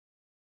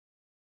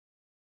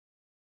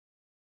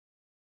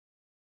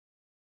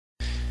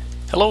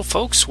Hello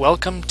folks,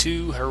 welcome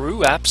to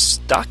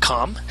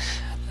Herouxapps.com.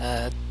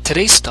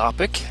 Today's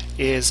topic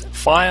is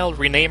File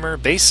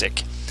Renamer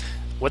Basic.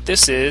 What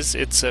this is,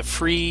 it's a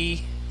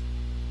free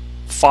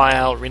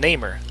file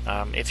renamer.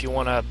 If you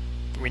want to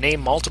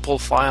rename multiple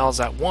files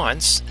at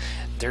once,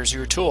 there's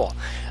your tool.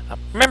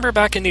 Remember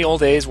back in the old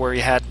days where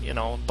you had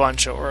a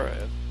bunch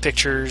of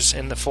pictures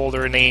in the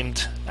folder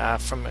named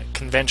from a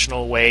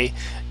conventional way,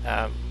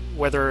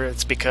 whether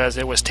it's because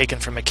it was taken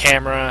from a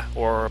camera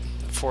or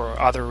for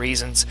other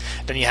reasons,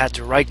 then you had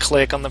to right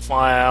click on the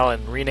file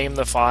and rename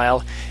the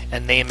file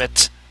and name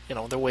it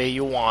the way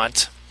you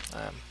want,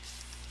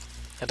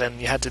 and then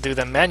you had to do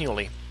them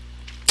manually.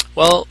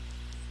 Well,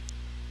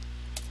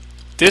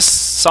 this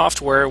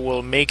software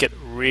will make it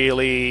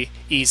really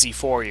easy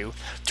for you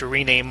to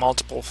rename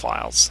multiple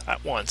files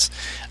at once.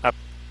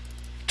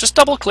 Just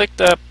double click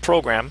the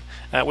program,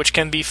 which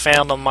can be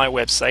found on my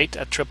website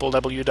at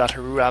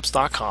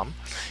www.herouxapps.com,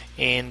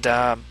 and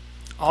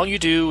all you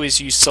do is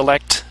you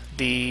select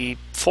the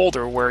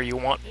folder where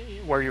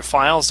your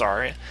files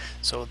are.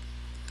 So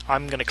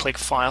I'm going to click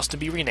Files to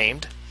be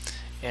renamed,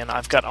 and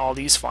I've got all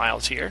these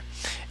files here.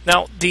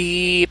 Now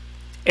the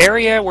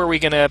area where we're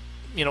going to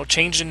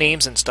change the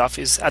names and stuff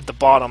is at the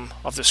bottom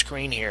of the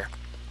screen here.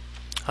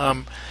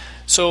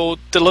 So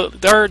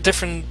there are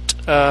different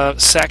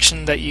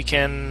sections that you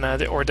can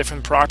or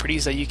different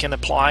properties that you can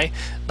apply.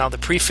 Now the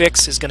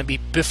prefix is going to be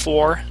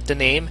before the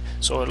name.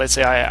 So let's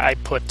say I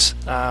put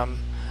I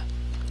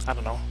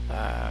don't know,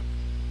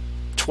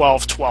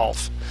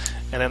 1212,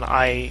 and then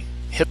I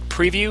hit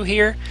preview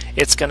here.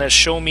 It's going to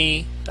show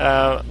me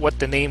what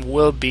the name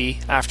will be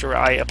after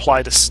I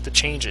apply the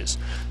changes.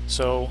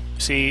 So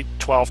see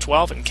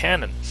 1212 in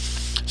Canon.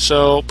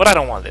 So, but I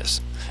don't want this.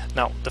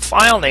 Now the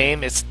file name,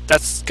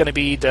 that's going to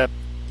be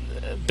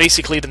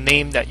basically the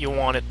name that you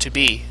want it to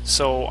be.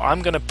 So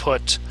I'm going to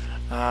put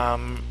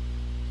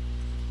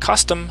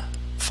custom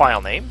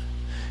file name,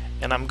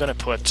 and I'm going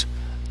to put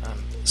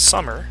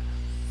summer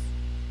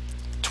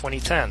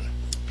 2010.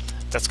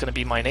 That's going to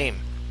be my name.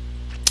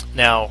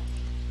 Now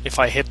if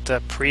I hit the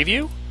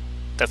preview,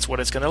 that's what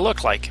it's going to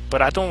look like,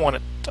 but I don't want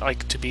it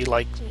to be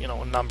like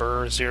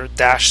number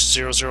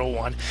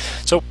 0-001.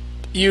 So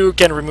you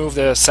can remove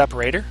the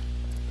separator,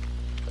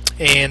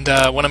 and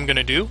what I'm going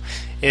to do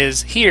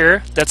is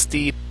here, that's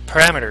the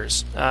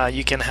parameters.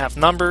 You can have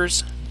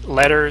numbers,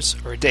 letters,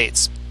 or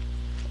dates.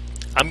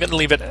 I'm going to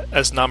leave it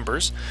as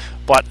numbers,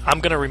 but I'm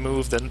going to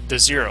remove the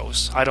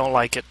zeros. I don't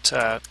like it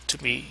to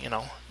be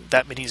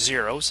that many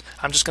zeros.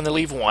 I'm just going to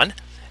leave one,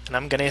 and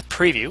I'm going to hit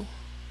preview.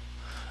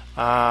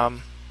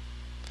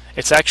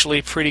 It's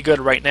actually pretty good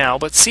right now,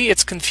 but see,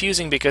 it's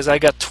confusing because I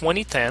got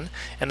 2010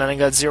 and then I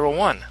got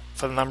 01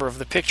 for the number of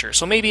the picture.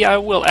 So maybe I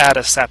will add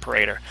a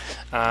separator.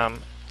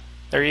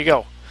 There you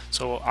go.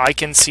 So I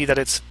can see that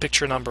it's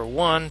picture number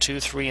 1,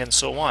 2, 3, and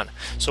so on.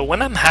 So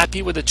when I'm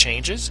happy with the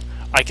changes,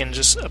 I can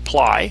just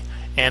apply,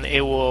 and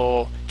it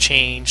will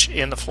change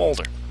in the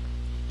folder.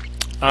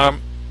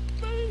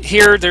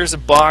 Here there's a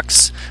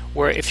box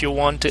where if you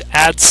want to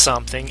add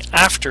something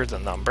after the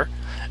number,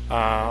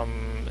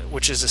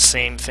 which is the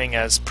same thing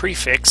as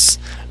prefix,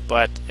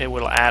 but it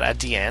will add at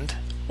the end.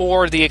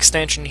 Or the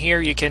extension here,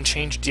 you can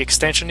change the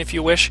extension if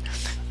you wish,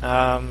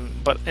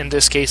 but in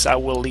this case I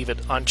will leave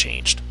it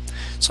unchanged.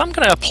 So I'm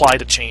going to apply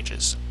the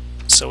changes.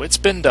 So it's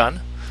been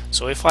done.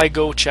 So if I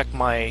go check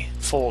my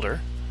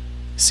folder,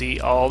 see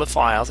all the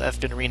files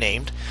have been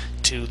renamed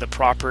to the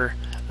proper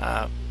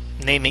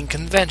naming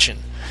convention.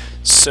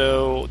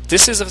 So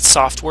this is a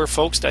software,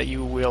 folks, that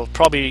you will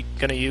probably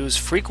going to use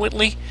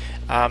frequently.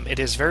 It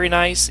is very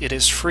nice, it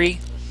is free,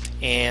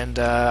 and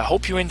I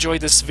hope you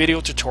enjoyed this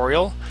video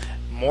tutorial.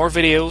 More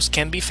videos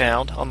can be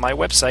found on my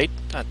website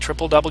at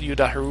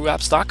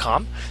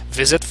www.herouxapps.com.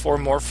 Visit for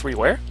more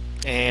freeware,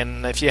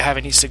 and if you have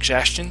any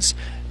suggestions,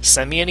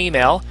 send me an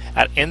email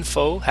at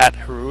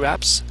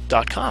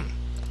info@herouxapps.com.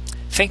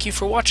 Thank you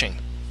for watching.